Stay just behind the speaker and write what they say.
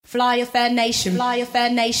Fly a Fair Nation. Fly a Fair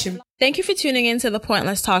Nation. Thank you for tuning in to the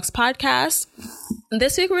Pointless Talks podcast.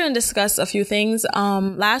 This week, we're going to discuss a few things.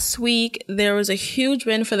 Last week, there was a huge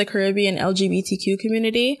win for the Caribbean LGBTQ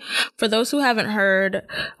community. For those who haven't heard,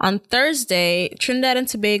 on Thursday, Trinidad and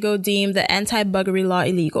Tobago deemed the anti-buggery law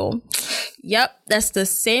illegal. Yep, that's the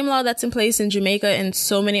same law that's in place in Jamaica and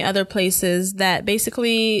so many other places that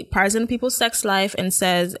basically pries into people's sex life and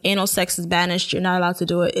says anal sex is banished, you're not allowed to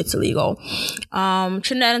do it, it's illegal.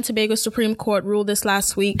 Trinidad and Tobago Supreme Court ruled this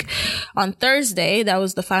last week on Thursday. That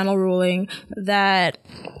was the final ruling that,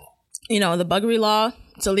 the buggery law,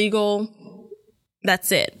 it's illegal.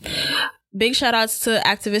 That's it. Big shout outs to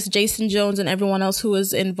activist Jason Jones and everyone else who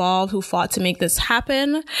was involved, who fought to make this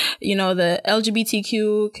happen. The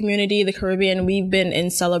LGBTQ community, the Caribbean, we've been in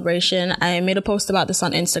celebration. I made a post about this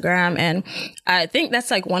on Instagram, and I think that's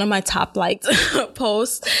like one of my top liked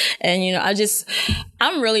posts. And,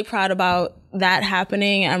 I'm really proud about that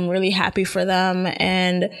happening. I'm really happy for them.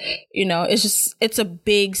 And, it's a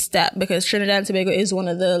big step because Trinidad and Tobago is one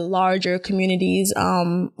of the larger communities,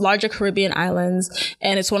 larger Caribbean islands,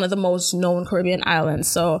 and it's one of the most known Caribbean islands.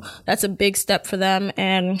 So that's a big step for them.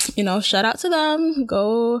 And, shout out to them.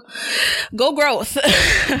 Go growth.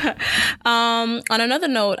 On another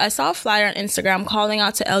note, I saw a flyer on Instagram calling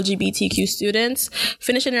out to LGBTQ students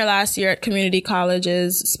finishing their last year at community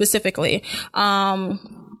colleges specifically.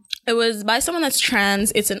 It was by someone that's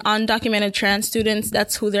trans. It's an undocumented trans students.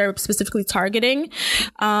 That's who they're specifically targeting.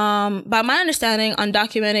 By my understanding,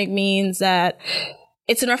 undocumented means that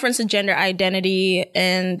it's in reference to gender identity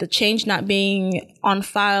and the change not being on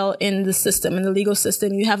file in the system, in the legal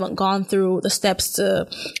system. You haven't gone through the steps to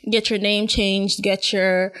get your name changed, get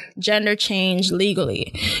your gender changed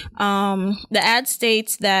legally. The ad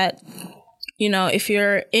states that if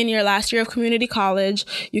you're in your last year of community college,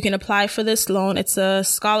 you can apply for this loan. It's a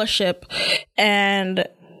scholarship, and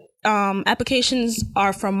applications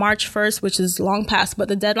are from March 1st, which is long past, but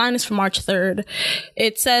the deadline is for March 3rd.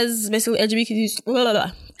 It says basically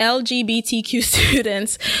LGBTQ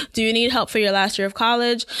students, do you need help for your last year of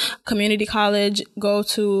college? Community college, go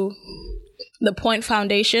to the Point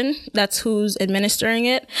Foundation. That's who's administering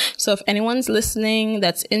it. So if anyone's listening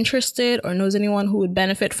that's interested or knows anyone who would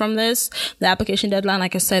benefit from this, the application deadline,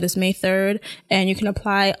 like I said, is May 3rd, and you can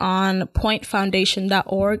apply on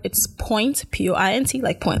pointfoundation.org. It's point, P-O-I-N-T,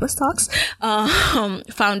 like Pointless Talks,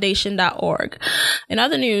 foundation.org. In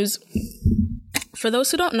other news, for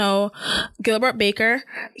those who don't know, Gilbert Baker,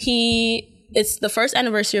 it's the first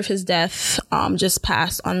anniversary of his death, just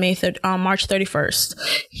passed on March 31st.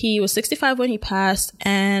 He was 65 when he passed,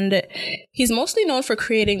 and he's mostly known for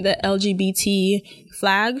creating the LGBT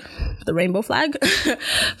flag, the rainbow flag.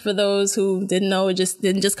 For those who didn't know, it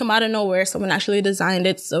didn't just come out of nowhere. Someone actually designed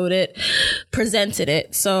it, sewed it, presented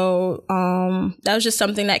it. So, that was just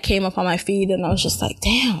something that came up on my feed, and I was just like,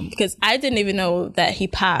 damn, because I didn't even know that he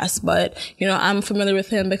passed, but, I'm familiar with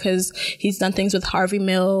him because he's done things with Harvey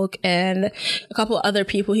Milk and a couple other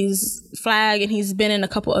people. He's flag, and he's been in a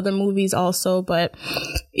couple other movies also. But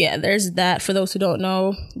yeah, there's that. For those who don't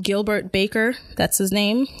know, Gilbert Baker, that's his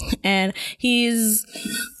name, and he's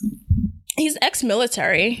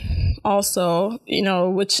ex-military also,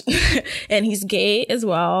 which and he's gay as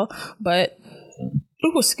well. But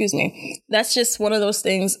excuse me, that's just one of those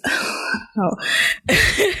things.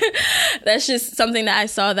 That's just something that I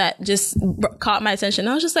saw that just caught my attention.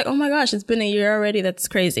 I was just like, oh my gosh, it's been a year already. That's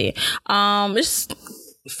crazy. Just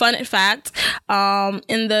fun fact,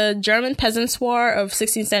 in the German Peasants' War of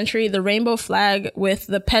 16th century, the rainbow flag with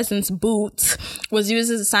the peasants' boots was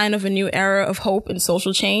used as a sign of a new era of hope and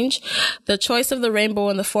social change. The choice of the rainbow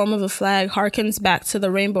in the form of a flag harkens back to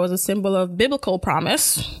the rainbow as a symbol of biblical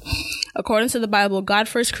promise. According to the Bible, God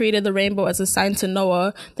first created the rainbow as a sign to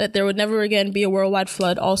Noah that there would never again be a worldwide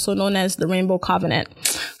flood, also known as the Rainbow Covenant.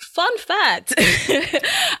 Fun fact.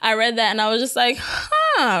 I read that and I was just like,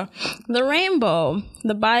 the rainbow,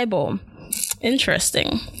 the Bible.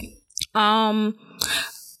 Interesting. I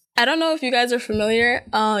don't know if you guys are familiar.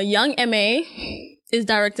 Young M.A. is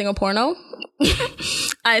directing a porno.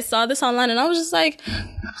 I saw this online and I was just like,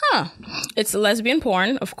 it's lesbian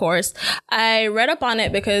porn, of course. I read up on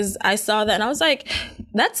it because I saw that and I was like,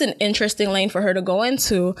 that's an interesting lane for her to go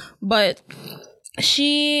into. But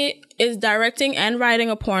she is directing and writing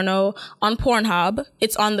a porno on Pornhub.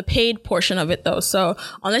 It's on the paid portion of it though. So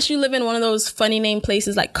unless you live in one of those funny name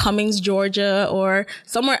places like Cummings, Georgia, or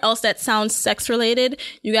somewhere else that sounds sex related,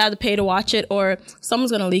 you gotta pay to watch it or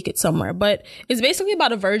someone's gonna leak it somewhere. But it's basically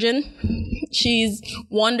about a virgin. She's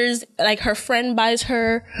wonders, like her friend buys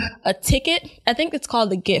her a ticket. I think it's called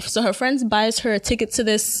The Gift. So her friend buys her a ticket to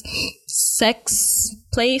this sex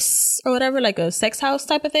place or whatever, like a sex house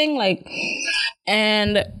type of thing, like,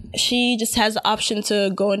 and she just has the option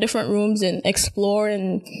to go in different rooms and explore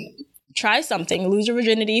and try something, lose your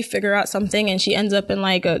virginity, figure out something, and she ends up in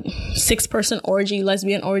like a 6-person orgy,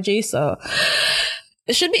 lesbian orgy. So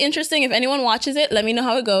it should be interesting. If anyone watches it, let me know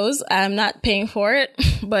how it goes. I'm not paying for it,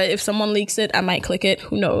 but if someone leaks it, I might click it.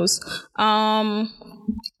 Who knows?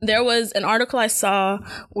 There was an article I saw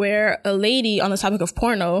where a lady on the topic of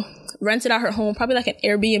porno rented out her home, probably like an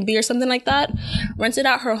Airbnb or something like that, rented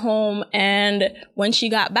out her home, and when she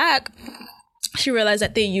got back, she realized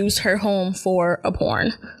that they used her home for a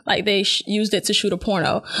porn. Like they used it to shoot a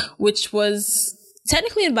porno, which was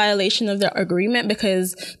technically in violation of their agreement,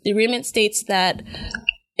 because the agreement states that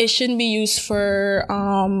it shouldn't be used for,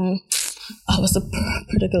 what's the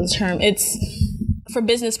particular term? It's for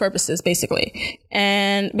business purposes, basically.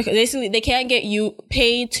 And because basically they can't get you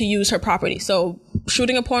paid to use her property. So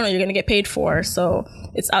shooting a porno, you're going to get paid for. So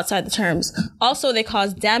it's outside the terms. Also, they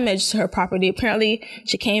caused damage to her property. Apparently,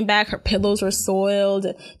 she came back, her pillows were soiled,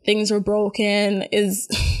 things were broken.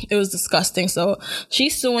 It was disgusting. So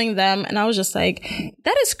she's suing them. And I was just like,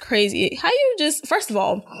 that is crazy. How you just, first of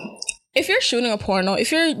all, if you're shooting a porno, if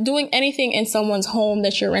you're doing anything in someone's home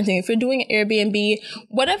that you're renting, if you're doing Airbnb,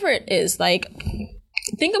 whatever it is, like,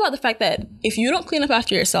 think about the fact that if you don't clean up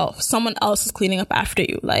after yourself, someone else is cleaning up after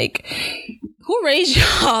you. Like, who raised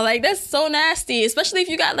y'all? Like, that's so nasty, especially if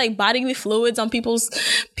you got like bodily fluids on people's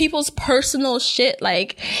personal shit.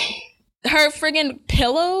 Like, her friggin'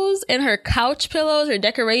 pillows and her couch pillows, her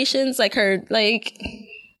decorations, like her, like,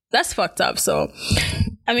 that's fucked up. So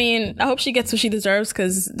I mean, I hope she gets what she deserves,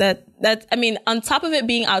 because that I mean, on top of it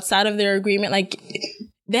being outside of their agreement, like,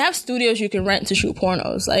 they have studios you can rent to shoot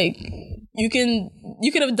pornos. Like, you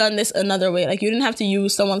could have done this another way. Like, you didn't have to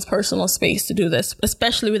use someone's personal space to do this,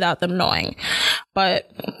 especially without them knowing. But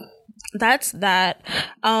that's that.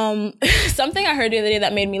 Something I heard the other day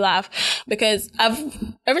that made me laugh, because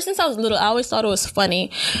ever since I was little, I always thought it was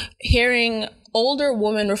funny hearing older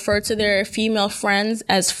women refer to their female friends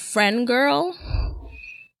as friend girl,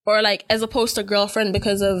 or like as opposed to girlfriend,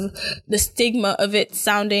 because of the stigma of it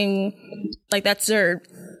sounding like that's their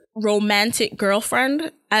romantic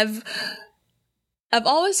girlfriend. I've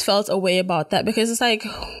always felt a way about that, because it's like,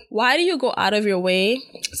 why do you go out of your way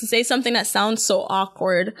to say something that sounds so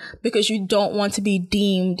awkward because you don't want to be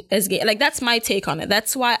deemed as gay? Like, that's my take on it.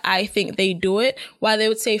 That's why I think they do it. Why they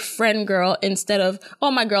would say friend girl instead of,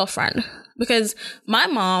 oh, my girlfriend. Because my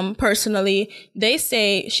mom, personally,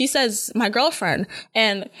 she says my girlfriend,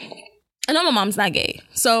 and I know my mom's not gay,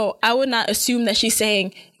 so I would not assume that she's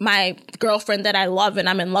saying my girlfriend that I love and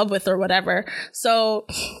I'm in love with or whatever. So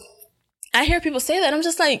I hear people say that, I'm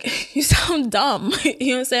just like, you sound dumb. You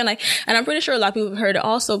know what I'm saying? Like, and I'm pretty sure a lot of people have heard it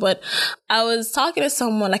also, but I was talking to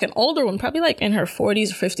someone, like an older one, probably like in her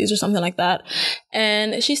 40s or 50s or something like that.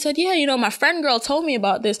 And she said, yeah, you know, my friend girl told me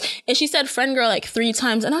about this. And she said friend girl like 3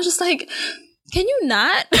 times. And I was just like, can you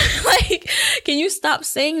not? Like, can you stop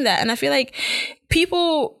saying that? And I feel like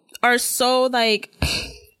people are so like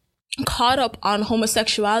caught up on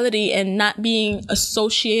homosexuality and not being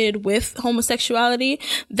associated with homosexuality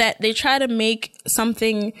that they try to make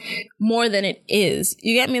something more than it is.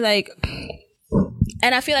 You get me? Like,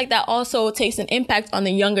 and I feel like that also takes an impact on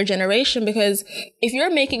the younger generation, because if you're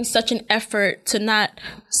making such an effort to not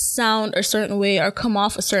sound a certain way or come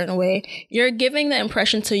off a certain way, you're giving the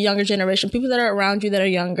impression to younger generation, people that are around you that are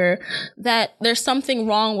younger, that there's something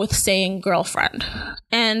wrong with saying girlfriend.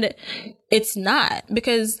 And it's not,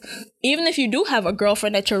 because even if you do have a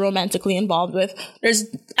girlfriend that you're romantically involved with, there's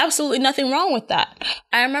absolutely nothing wrong with that.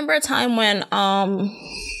 I remember a time when I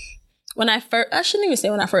shouldn't even say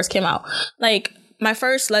when I first came out, like my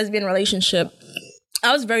first lesbian relationship,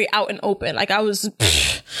 I was very out and open. Like, I was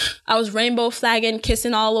rainbow flagging,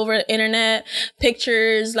 kissing all over the internet,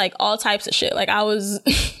 pictures, like all types of shit. Like, I was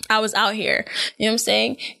out here, you know what I'm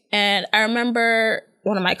saying? And I remember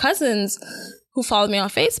one of my cousins who followed me on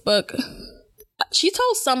Facebook, she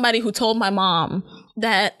told somebody who told my mom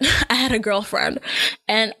that I had a girlfriend.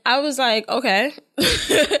 And I was like, okay. You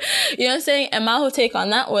know what I'm saying? And my whole take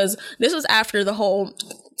on that was, this was after the whole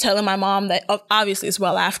telling my mom that, obviously it's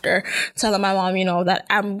well after telling my mom, you know, that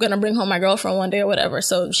I'm going to bring home my girlfriend one day or whatever.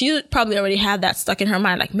 So she probably already had that stuck in her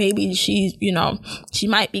mind. Like, maybe she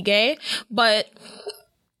might be gay. But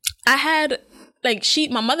I had, like,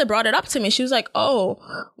 my mother brought it up to me. She was like, oh,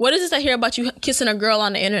 what is this I hear about you kissing a girl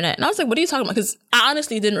on the internet? And I was like, what are you talking about? Because I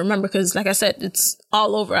honestly didn't remember, because like I said, it's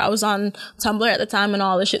all over. I was on Tumblr at the time and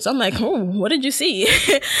all this shit. So I'm like, oh, what did you see?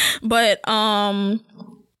 But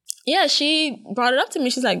yeah, she brought it up to me.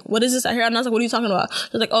 She's like, what is this I hear? And I was like, what are you talking about?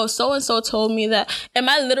 She's like, oh, so-and-so told me that. And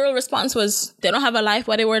my literal response was, they don't have a life.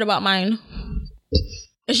 Why are they worried about mine?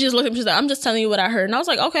 And she just looked at me. She's like, I'm just telling you what I heard. And I was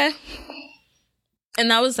like, okay.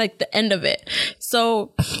 And that was like the end of it.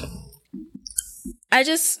 So I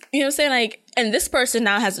just, you know what I'm saying? Like, and this person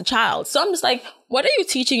now has a child. So I'm just like, what are you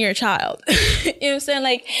teaching your child? You know what I'm saying?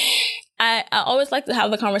 Like, I always like to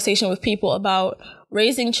have the conversation with people about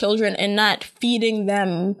raising children and not feeding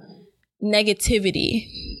them negativity.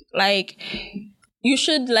 Like, you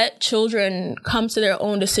should let children come to their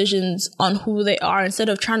own decisions on who they are instead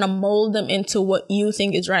of trying to mold them into what you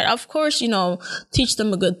think is right. Of course, you know, teach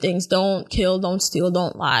them the good things. Don't kill, don't steal,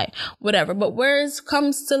 don't lie, whatever. But where it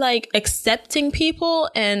comes to like accepting people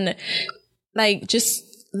and like just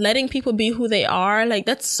letting people be who they are, like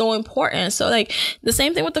that's so important. So like the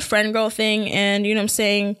same thing with the friend girl thing and, you know what I'm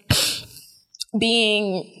saying,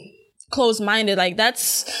 being closed-minded, like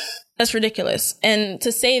that's ridiculous. And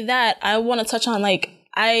to say that, I want to touch on like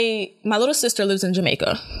my little sister lives in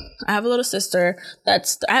Jamaica. I have a little sister I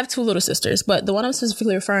have two little sisters, but the one I'm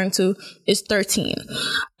specifically referring to is 13.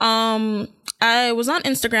 I was on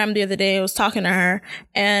Instagram the other day. I was talking to her,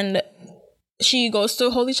 and she goes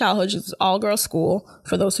to Holy Childhood, which is all-girls school,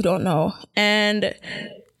 for those who don't know. And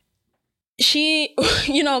she,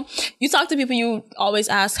 you know, you talk to people, you always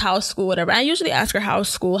ask how's school, whatever. I usually ask her how's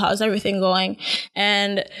school, how's everything going.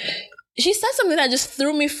 And she said something that just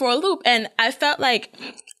threw me for a loop. And I felt like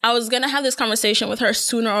I was going to have this conversation with her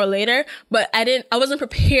sooner or later, but I wasn't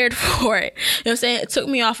prepared for it. You know what I'm saying? It took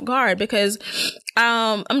me off guard because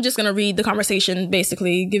I'm just going to read the conversation,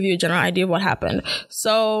 basically give you a general idea of what happened.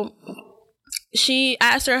 So she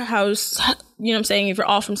asked her how's, you know what I'm saying, if you're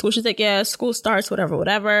off from school. She's like, yeah, school starts,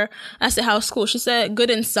 whatever. I said, how's school? She said, good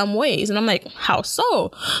in some ways. And I'm like, how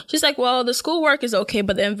so? She's like, well, the schoolwork is okay,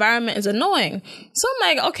 but the environment is annoying. So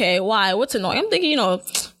I'm like, okay, why? What's annoying? I'm thinking, you know,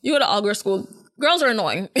 you go to all-girls school, girls are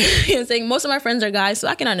annoying. You know what I'm saying? Most of my friends are guys, so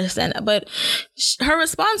I can understand that. But her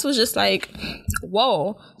response was just like,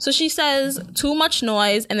 whoa. So she says, too much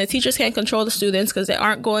noise, and the teachers can't control the students because they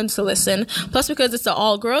aren't going to listen. Plus, because it's an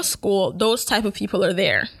all-girls school, those type of people are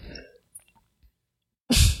there.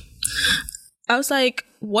 I was like,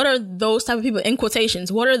 what are those type of people? In quotations,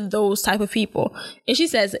 what are those type of people? And she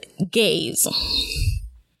says, gays.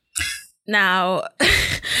 Now,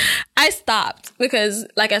 I stopped because,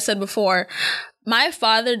 like I said before, my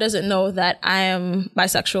father doesn't know that I am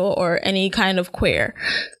bisexual or any kind of queer.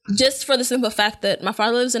 Just for the simple fact that my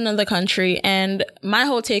father lives in another country, and my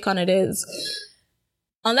whole take on it is,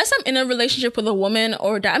 unless I'm in a relationship with a woman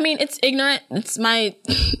I mean, it's ignorant. It's my...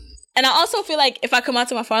 And I also feel like if I come out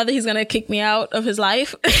to my father, he's going to kick me out of his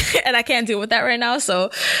life. And I can't deal with that right now.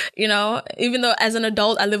 So, you know, even though as an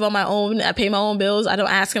adult, I live on my own, I pay my own bills, I don't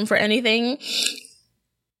ask him for anything.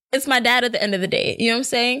 It's my dad at the end of the day. You know what I'm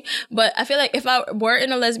saying? But I feel like if I were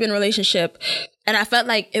in a lesbian relationship and I felt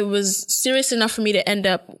like it was serious enough for me to end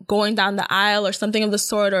up going down the aisle or something of the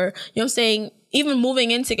sort, or, you know what I'm saying, even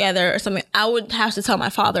moving in together or something, I would have to tell my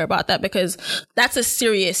father about that because that's a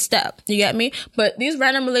serious step. You get me? But these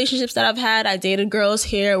random relationships that I've had, I dated girls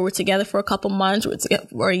here, we're together for a couple months, we're together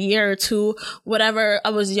for a year or two, whatever.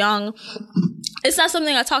 I was young. It's not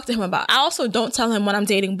something I talk to him about. I also don't tell him when I'm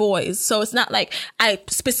dating boys. So it's not like I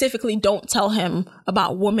specifically don't tell him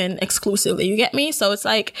about women exclusively. You get me? So it's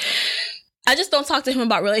like, I just don't talk to him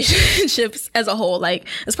about relationships as a whole. Like,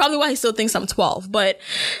 it's probably why he still thinks I'm 12. But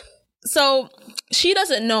so she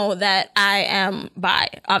doesn't know that I am bi,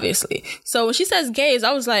 obviously. So when she says gays,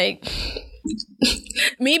 I was like,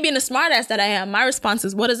 me being the smartass that I am, my response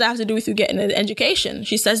is, what does that have to do with you getting an education?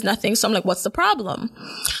 She says nothing. So I'm like, what's the problem?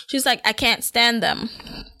 She's like, I can't stand them.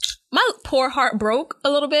 My poor heart broke a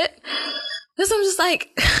little bit. Because I'm just like,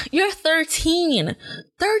 you're 13.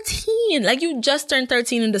 13. Like, you just turned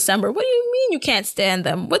 13 in December. What do you mean you can't stand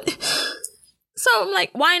them? What? So I'm like,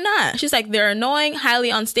 why not? She's like, they're annoying, highly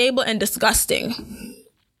unstable, and disgusting.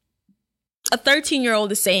 A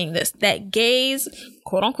 13-year-old is saying this, that gays,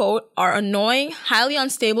 quote unquote, are annoying, highly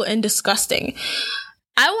unstable, and disgusting.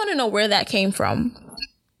 I want to know where that came from.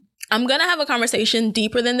 I'm going to have a conversation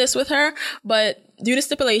deeper than this with her, but due to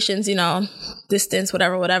stipulations, you know, distance,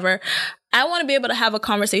 whatever, I want to be able to have a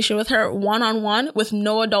conversation with her one-on-one with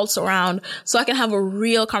no adults around so I can have a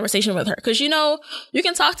real conversation with her. Because, you know, you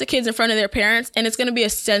can talk to kids in front of their parents and it's going to be a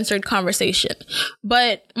censored conversation.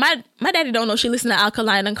 But my daddy don't know she listens to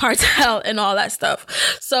Alkaline and Cartel and all that stuff.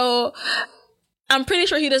 So I'm pretty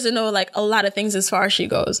sure he doesn't know like a lot of things as far as she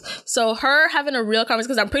goes. So her having a real conversation,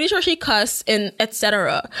 because I'm pretty sure she cuss and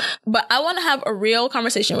etc. But I want to have a real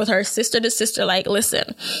conversation with her, sister to sister. Like,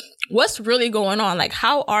 listen, what's really going on? Like,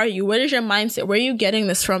 how are you? What is your mindset? Where are you getting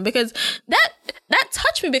this from? Because that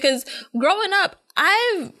touched me, because growing up,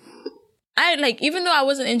 I like, even though I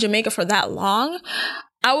wasn't in Jamaica for that long,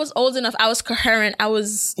 I was old enough. I was coherent. I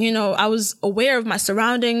was aware of my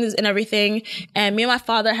surroundings and everything. And me and my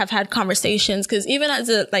father have had conversations, because even as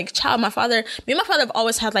a child, me and my father have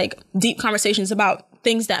always had deep conversations about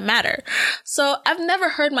things that matter. So I've never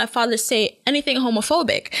heard my father say anything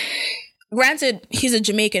homophobic. Granted, he's a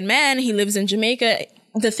Jamaican man. He lives in Jamaica.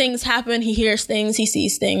 The things happen. He hears things. He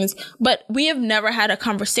sees things. But we have never had a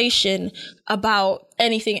conversation about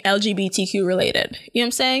anything LGBTQ related. You know what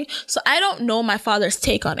I'm saying? So I don't know my father's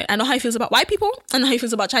take on it. I know how he feels about white people. I know how he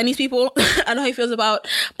feels about Chinese people. I know how he feels about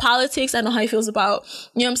politics. I know how he feels about,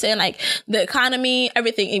 you know what I'm saying, like the economy,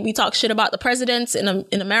 everything. We talk shit about the presidents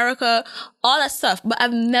in America, all that stuff. But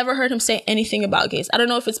I've never heard him say anything about gays. I don't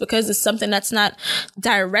know if it's because it's something that's not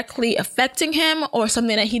directly affecting him or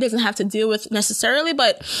something that he doesn't have to deal with necessarily,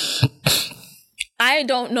 but I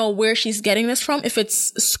don't know where she's getting this from, if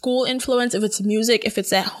it's school influence, if it's music, if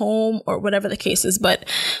it's at home, or whatever the case is. But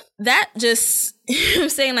that just, you know what I'm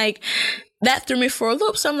saying, like, that threw me for a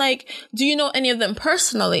loop. So I'm like, do you know any of them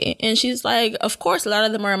personally? And she's like, of course, a lot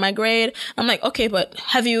of them are in my grade. I'm like, okay, but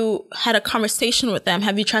have you had a conversation with them?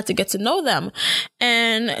 Have you tried to get to know them?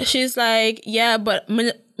 And she's like, yeah, but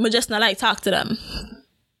me just not like talk to them.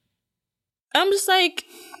 I'm just like,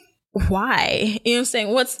 why? You know what I'm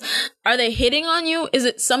saying? Are they hitting on you? Is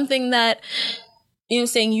it something that, you know what I'm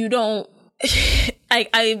saying, you don't,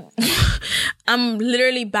 I'm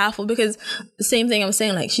literally baffled, because the same thing I'm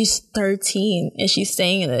saying, like, she's 13 and she's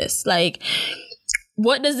saying this. Like,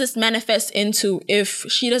 what does this manifest into if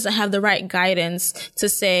she doesn't have the right guidance to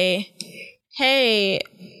say, hey,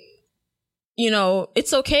 you know,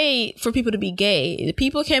 it's okay for people to be gay.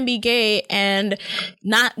 People can be gay and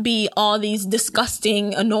not be all these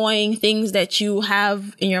disgusting, annoying things that you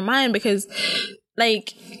have in your mind, because,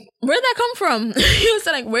 like, where did that come from? You know what I'm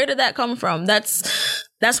saying? Like, where did that come from?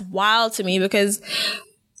 That's wild to me, because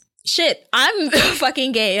shit, I'm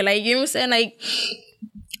fucking gay. Like, you know what I'm saying? Like,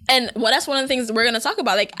 and that's one of the things we're going to talk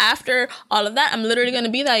about. Like, after all of that, I'm literally going to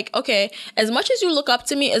be like, okay, as much as you look up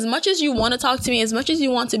to me, as much as you want to talk to me, as much as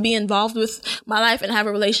you want to be involved with my life and have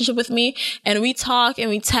a relationship with me, and we talk and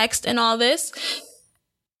we text and all this,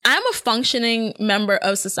 I'm a functioning member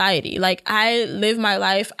of society. Like, I live my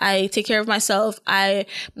life. I take care of myself. I'm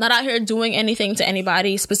not out here doing anything to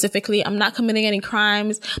anybody specifically. I'm not committing any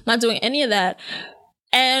crimes. I'm not doing any of that.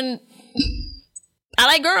 And I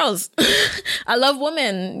like girls. I love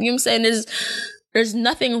women. You know what I'm saying? There's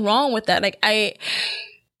nothing wrong with that. Like, I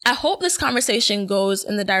hope this conversation goes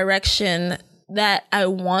in the direction that I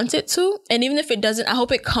want it to. And even if it doesn't, I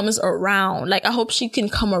hope it comes around. Like, I hope she can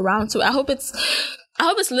come around to it. I hope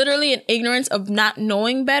it's literally an ignorance of not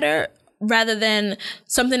knowing better, rather than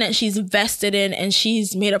something that she's vested in and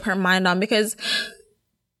she's made up her mind on. Because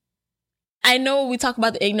I know we talk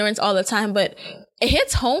about the ignorance all the time, but it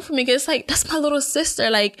hits home for me, because it's like, that's my little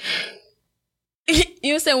sister. Like, you know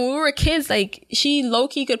what I'm saying? When we were kids, like, she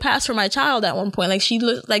low-key could pass for my child at one point. Like, she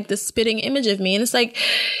looked like the spitting image of me. And it's like,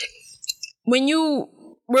 when you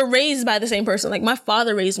were raised by the same person, like, my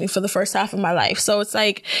father raised me for the first half of my life. So it's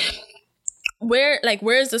like, where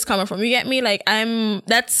is this coming from? You get me? Like,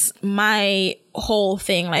 that's my whole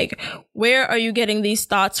thing. Like, where are you getting these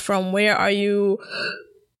thoughts from?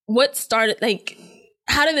 What started, like,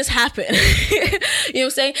 how did this happen? You know what I'm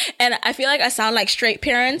saying? And I feel like I sound like straight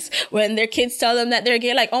parents when their kids tell them that they're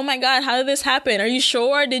gay. Like, oh my God, how did this happen? Are you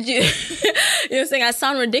sure? Did you? You know what I'm saying? I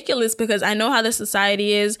sound ridiculous, because I know how the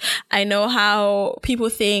society is. I know how people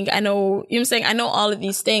think. I know, you know what I'm saying? I know all of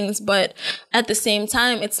these things. But at the same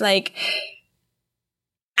time, it's like,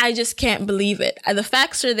 I just can't believe it. The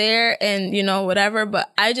facts are there and, you know, whatever,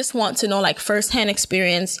 but I just want to know, like, firsthand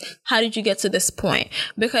experience. How did you get to this point?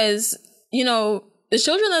 Because, you know, the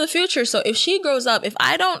children of the future. So if she grows up, if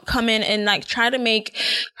I don't come in and, like, try to make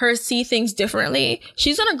her see things differently,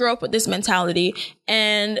 she's going to grow up with this mentality.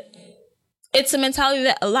 And it's a mentality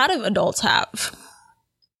that a lot of adults have.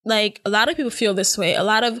 Like, a lot of people feel this way. A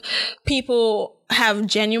lot of people have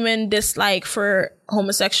genuine dislike for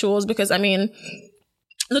homosexuals, because, I mean,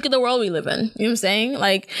 look at the world we live in. You know what I'm saying?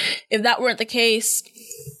 Like, if that weren't the case,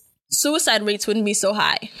 suicide rates wouldn't be so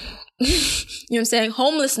high. You know what I'm saying?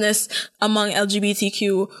 Homelessness among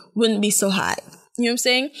LGBTQ wouldn't be so high. You know what I'm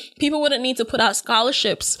saying? People wouldn't need to put out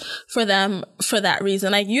scholarships for them for that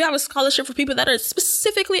reason. Like, you have a scholarship for people that are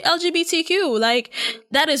specifically LGBTQ. Like,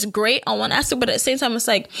 that is great on one aspect, but at the same time, it's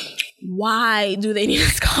like, why do they need a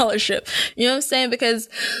scholarship? You know what I'm saying? Because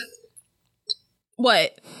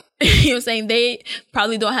what? You know what I'm saying? They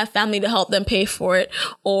probably don't have family to help them pay for it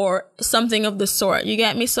or something of the sort. You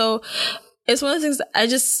get me? So it's one of the things that I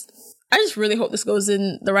just really hope this goes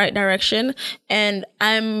in the right direction. And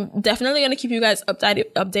I'm definitely going to keep you guys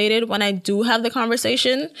updated when I do have the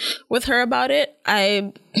conversation with her about it.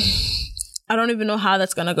 I don't even know how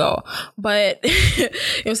that's going to go. But, you know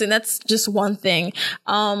what I'm saying? That's just one thing.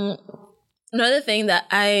 Another thing that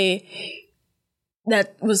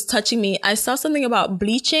was touching me, I saw something about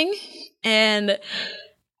bleaching. And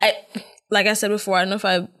like I said before, I don't know if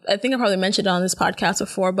I think I probably mentioned it on this podcast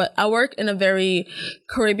before, but I work in a very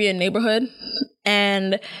Caribbean neighborhood,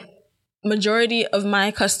 and majority of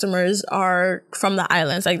my customers are from the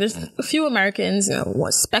islands. Like, there's a few Americans,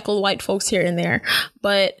 speckled white folks here and there,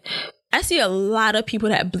 but I see a lot of people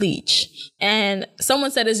that bleach. And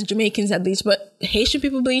someone said it's Jamaicans that bleach, but Haitian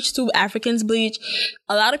people bleach too, Africans bleach,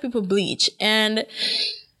 a lot of people bleach. And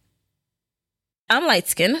I'm light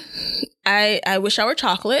skinned. I wish I were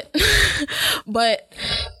chocolate, but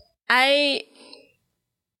I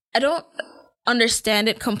don't understand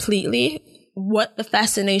it completely, what the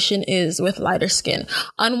fascination is with lighter skin.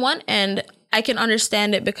 On one end, I can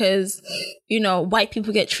understand it because, white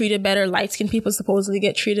people get treated better. Light skinned people supposedly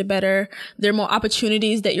get treated better. There are more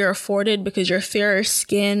opportunities that you're afforded because you're fairer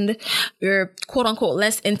skinned. You're quote unquote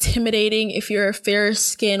less intimidating if you're fairer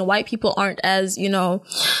skinned. White people aren't as,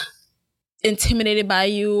 intimidated by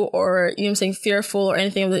you or, fearful or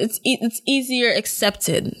anything. It's easier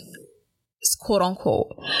accepted, quote unquote.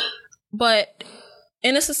 But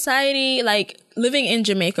in a society like living in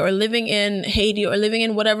Jamaica or living in Haiti or living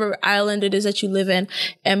in whatever island it is that you live in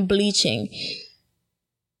and bleaching,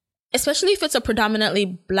 especially if it's a predominantly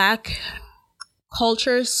Black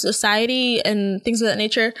culture, society, and things of that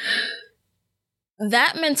nature,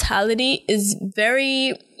 that mentality is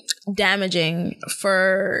very damaging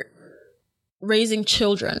for raising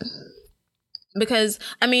children. Because,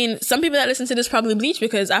 some people that listen to this probably bleach,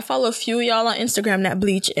 because I follow a few of y'all on Instagram that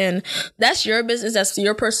bleach, and that's your business. That's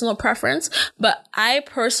your personal preference. But I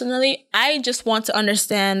just want to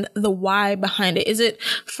understand the why behind it. Is it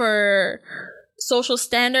for social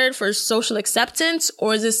standard, for social acceptance,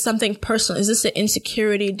 or is this something personal? Is this an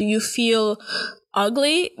insecurity? Do you feel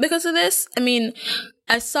ugly because of this?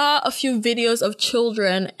 I saw a few videos of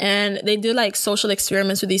children, and they do like social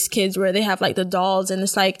experiments with these kids where they have like the dolls, and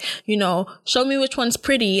it's like, show me which one's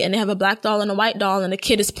pretty, and they have a black doll and a white doll, and the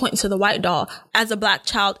kid is pointing to the white doll as a Black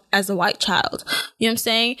child, as a white child. You know what I'm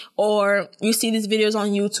saying? Or you see these videos on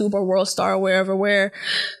YouTube or World Star or wherever where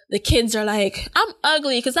the kids are like, I'm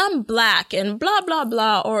ugly because I'm Black and blah, blah,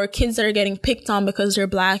 blah. Or kids that are getting picked on because they're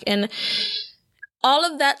Black. And all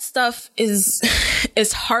of that stuff is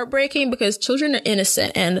heartbreaking because children are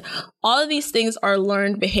innocent, and all of these things are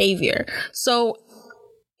learned behavior. So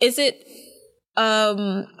is it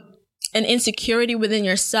an insecurity within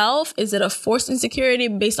yourself? Is it a forced insecurity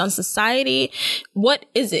based on society? What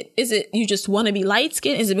is it? Is it you just want to be light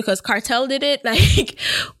skinned? Is it because Cartel did it? Like,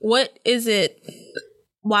 what is it?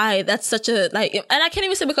 Why that's such a, and I can't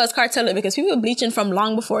even say because Cartel did it, because people were bleaching from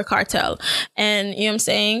long before Cartel. And you know what I'm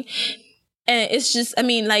saying? And it's just,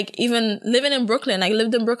 even living in Brooklyn, I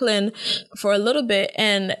lived in Brooklyn for a little bit,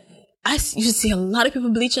 and you see a lot of people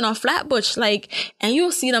bleaching on Flatbush, and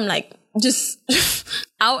you'll see them just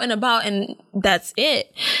out and about, and that's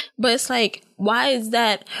it. But it's why is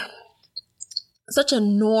that such a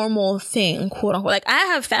normal thing, quote unquote? I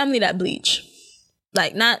have family that bleach,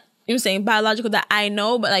 not, biological that I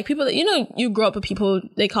know, but people that, you grow up with people,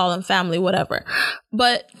 they call them family, whatever.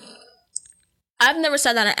 But I've never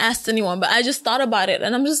sat down and asked anyone, but I just thought about it,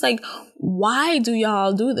 and I'm just why do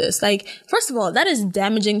y'all do this? First of all, that is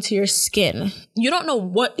damaging to your skin. You don't know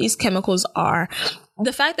what these chemicals are.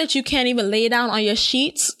 The fact that you can't even lay down on your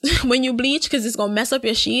sheets when you bleach because it's gonna mess up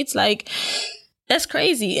your sheets, that's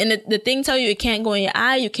crazy. And the thing tell you it can't go in your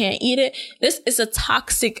eye, you can't eat it. This is a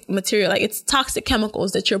toxic material. It's toxic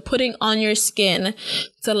chemicals that you're putting on your skin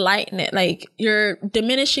to lighten it. You're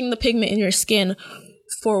diminishing the pigment in your skin.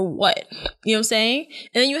 For what? You know what I'm saying?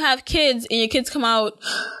 And then you have kids, and your kids come out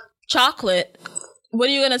chocolate. What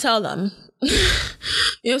are you going to tell them? You know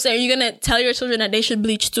what I'm saying? Are you going to tell your children that they should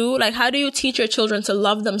bleach too? How do you teach your children to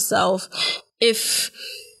love themselves if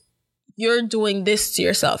you're doing this to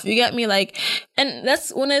yourself? You get me? And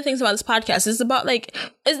that's one of the things about this podcast. It's about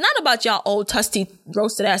it's not about y'all old, tusty,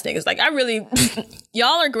 roasted ass niggas. I really,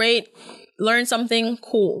 y'all are great. Learn something,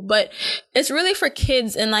 cool. But it's really for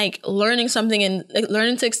kids, and learning something, and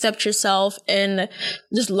learning to accept yourself, and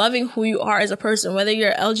just loving who you are as a person, whether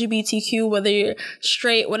you're LGBTQ, whether you're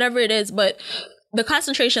straight, whatever it is. But the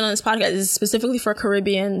concentration on this podcast is specifically for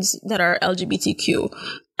Caribbeans that are LGBTQ.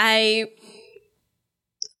 I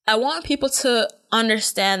I want people to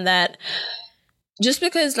understand that just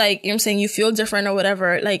because, like, you know what I'm saying, you feel different or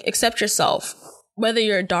whatever, like, accept yourself. Whether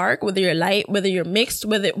you're dark, whether you're light, whether you're mixed,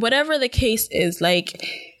 whatever the case is, like,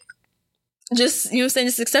 just, you know what I'm saying,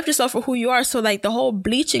 just accept yourself for who you are. So, like, the whole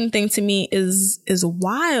bleaching thing to me is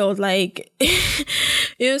wild. Like, you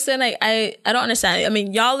know what I'm saying? Like, I don't understand. I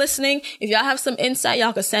mean, y'all listening, if y'all have some insight,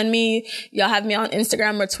 y'all could send me. Y'all have me on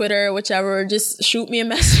Instagram or Twitter, whichever. Just shoot me a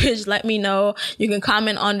message. Let me know. You can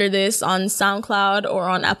comment under this on SoundCloud or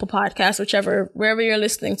on Apple Podcasts, wherever you're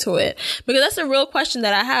listening to it. Because that's a real question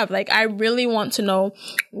that I have. Like, I really want to know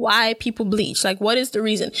why people bleach. Like, what is the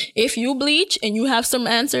reason? If you bleach and you have some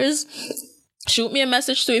answers, shoot me a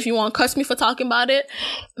message too. If you want to cuss me for talking about it,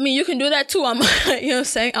 I mean, you can do that too. I'm, you know what I'm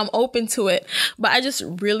saying? I'm open to it. But I just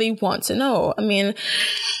really want to know. I mean,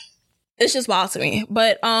 it's just wild to me.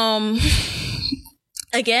 But,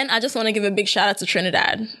 again, I just want to give a big shout out to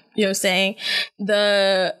Trinidad. You know what I'm saying?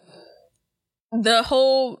 The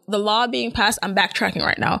law being passed, I'm backtracking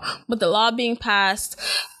right now, but the law being passed,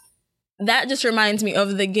 that just reminds me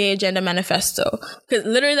of the Gay Agenda Manifesto. Because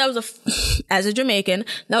literally that was as a Jamaican,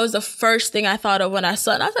 that was the first thing I thought of when I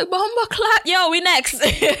saw it. I was like, Bahama Clat, yo, we next.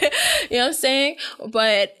 You know what I'm saying?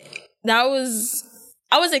 But I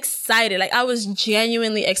was excited. Like, I was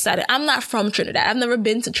genuinely excited. I'm not from Trinidad. I've never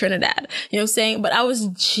been to Trinidad. You know what I'm saying? But I was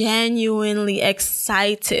genuinely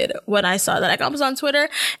excited when I saw that. Like, I was on Twitter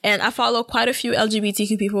and I follow quite a few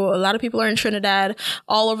LGBTQ people. A lot of people are in Trinidad,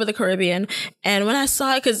 all over the Caribbean. And when I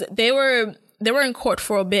saw it, because they were in court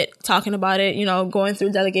for a bit talking about it, you know, going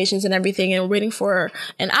through delegations and everything and waiting for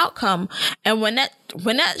an outcome. And when that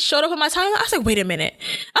showed up on my timeline, I was like, wait a minute.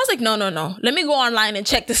 I was like, no. Let me go online and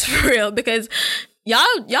check this for real, because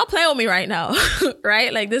y'all playing with me right now,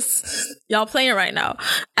 right? Like, this, y'all playing right now.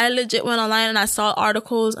 I legit went online and I saw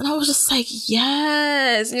articles and I was just like,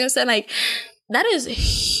 yes. You know what I'm saying? Like, that is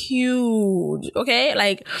huge. Okay.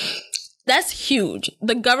 Like, that's huge.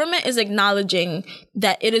 The government is acknowledging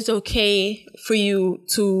that it is okay for you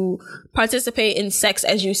to participate in sex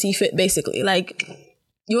as you see fit, basically. Like,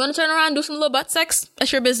 you want to turn around and do some little butt sex?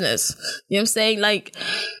 That's your business. You know what I'm saying? Like,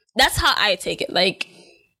 that's how I take it. Like,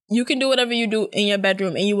 you can do whatever you do in your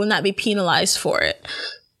bedroom and you will not be penalized for it.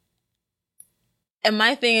 And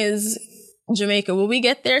my thing is, Jamaica, will we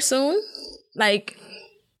get there soon? Like,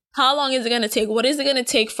 how long is it going to take? What is it going to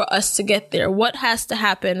take for us to get there? What has to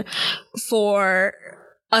happen for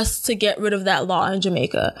us to get rid of that law in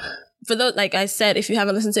Jamaica? For those, like I said, if you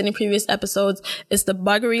haven't listened to any previous episodes, it's the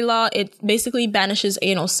buggery law. It basically banishes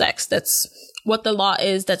anal sex. That's what the law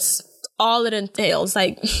is. That's all it entails.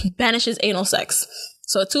 Like, banishes anal sex.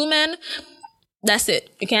 So 2 men, that's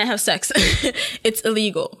it. You can't have sex. It's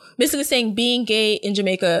illegal. Basically saying being gay in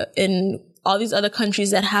Jamaica, in all these other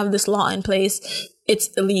countries that have this law in place, it's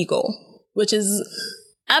illegal, which is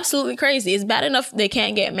absolutely crazy. It's bad enough they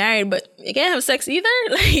can't get married, but they can't have sex either.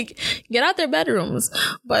 Like, get out their bedrooms.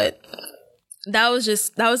 But that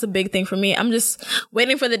was a big thing for me. I'm just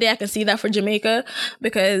waiting for the day I can see that for Jamaica,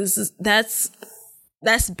 because that's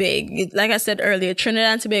big. Like I said earlier,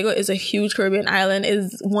 Trinidad and Tobago is a huge Caribbean island,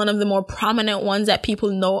 is one of the more prominent ones that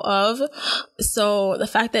people know of. So the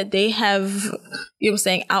fact that they have, you know what I'm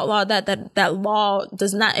saying, outlawed that law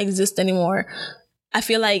does not exist anymore, I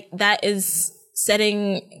feel like that is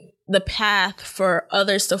setting the path for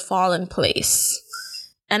others to fall in place.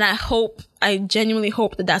 And I genuinely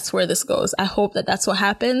hope that that's where this goes. I hope that that's what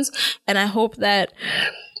happens. And I hope that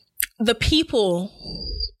the people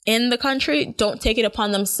in the country don't take it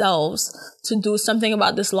upon themselves to do something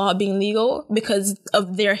about this law being legal because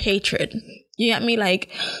of their hatred. You get me? Like,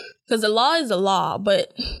 because the law is the law,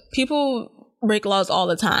 but people break laws all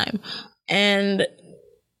the time. And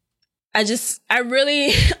I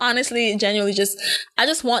really, honestly, genuinely I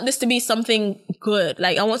just want this to be something good.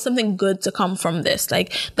 Like, I want something good to come from this.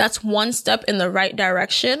 Like, that's one step in the right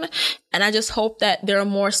direction. And I just hope that there are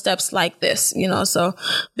more steps like this, you know? So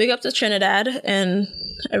big up to Trinidad and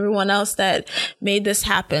everyone else that made this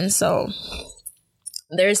happen. So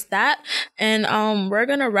there's that. And we're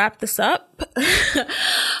gonna wrap this up.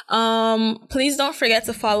 Please don't forget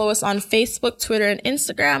to follow us on Facebook, Twitter, and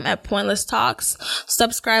Instagram at Pointless Talks.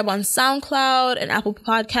 Subscribe on SoundCloud and Apple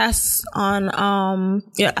Podcasts on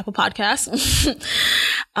Apple Podcasts.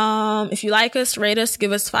 If you like us, rate us,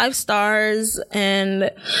 give us 5 stars.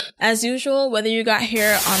 And as usual, whether you got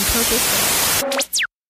here on purpose or